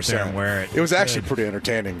stand 100%. Up there and wear it. It was actually pretty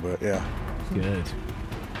entertaining, but yeah. Good.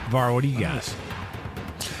 VAR, what do you got?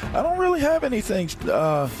 I don't really have anything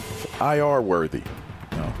IR worthy.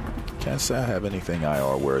 No. Can't say I have anything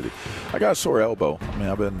IR worthy. I got a sore elbow. I mean,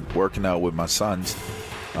 I've been working out with my sons,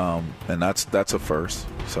 And that's a first.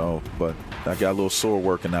 So, but I got a little sore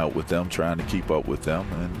working out with them, trying to keep up with them,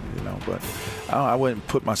 and but I wouldn't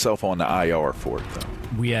put myself on the IR for it though.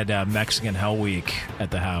 We had Mexican Hell Week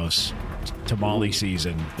at the house. Tamale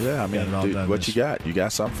season. Yeah, I mean, dude, what you got? You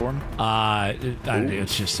got something for me?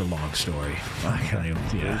 It's just a long story.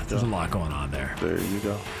 There's a lot going on there. There you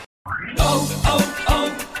go.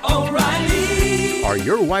 O'Reilly. Are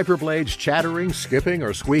your wiper blades chattering, skipping,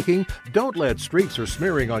 or squeaking? Don't let streaks or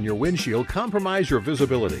smearing on your windshield compromise your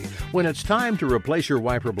visibility. When it's time to replace your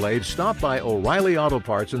wiper blades, stop by O'Reilly Auto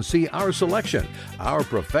Parts and see our selection. Our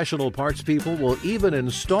professional parts people will even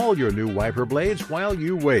install your new wiper blades while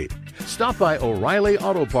you wait. Stop by O'Reilly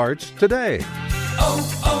Auto Parts today.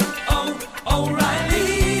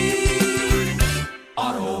 O'Reilly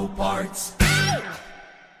Auto Parts.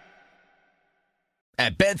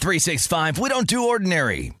 At Bet365, we don't do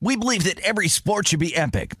ordinary. We believe that every sport should be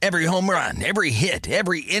epic. Every home run, every hit,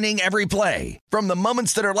 every inning, every play. From the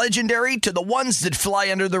moments that are legendary to the ones that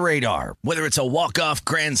fly under the radar. Whether it's a walk-off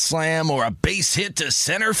grand slam or a base hit to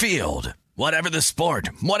center field. Whatever the sport,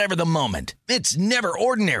 whatever the moment. It's never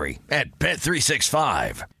ordinary at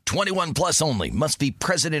Bet365. 21 plus only. Must be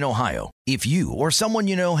present in Ohio. If you or someone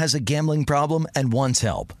you know has a gambling problem and wants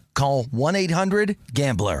help, call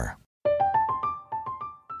 1-800-GAMBLER.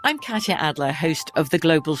 I'm Katya Adler, host of The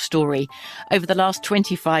Global Story. Over the last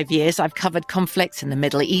 25 years, I've covered conflicts in the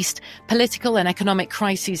Middle East, political and economic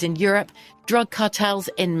crises in Europe, drug cartels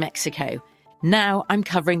in Mexico. Now I'm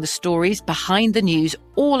covering the stories behind the news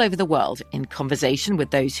all over the world in conversation with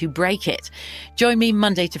those who break it. Join me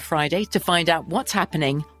Monday to Friday to find out what's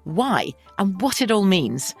happening, why, and what it all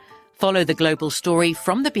means. Follow The Global Story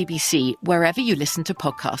from the BBC wherever you listen to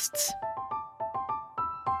podcasts.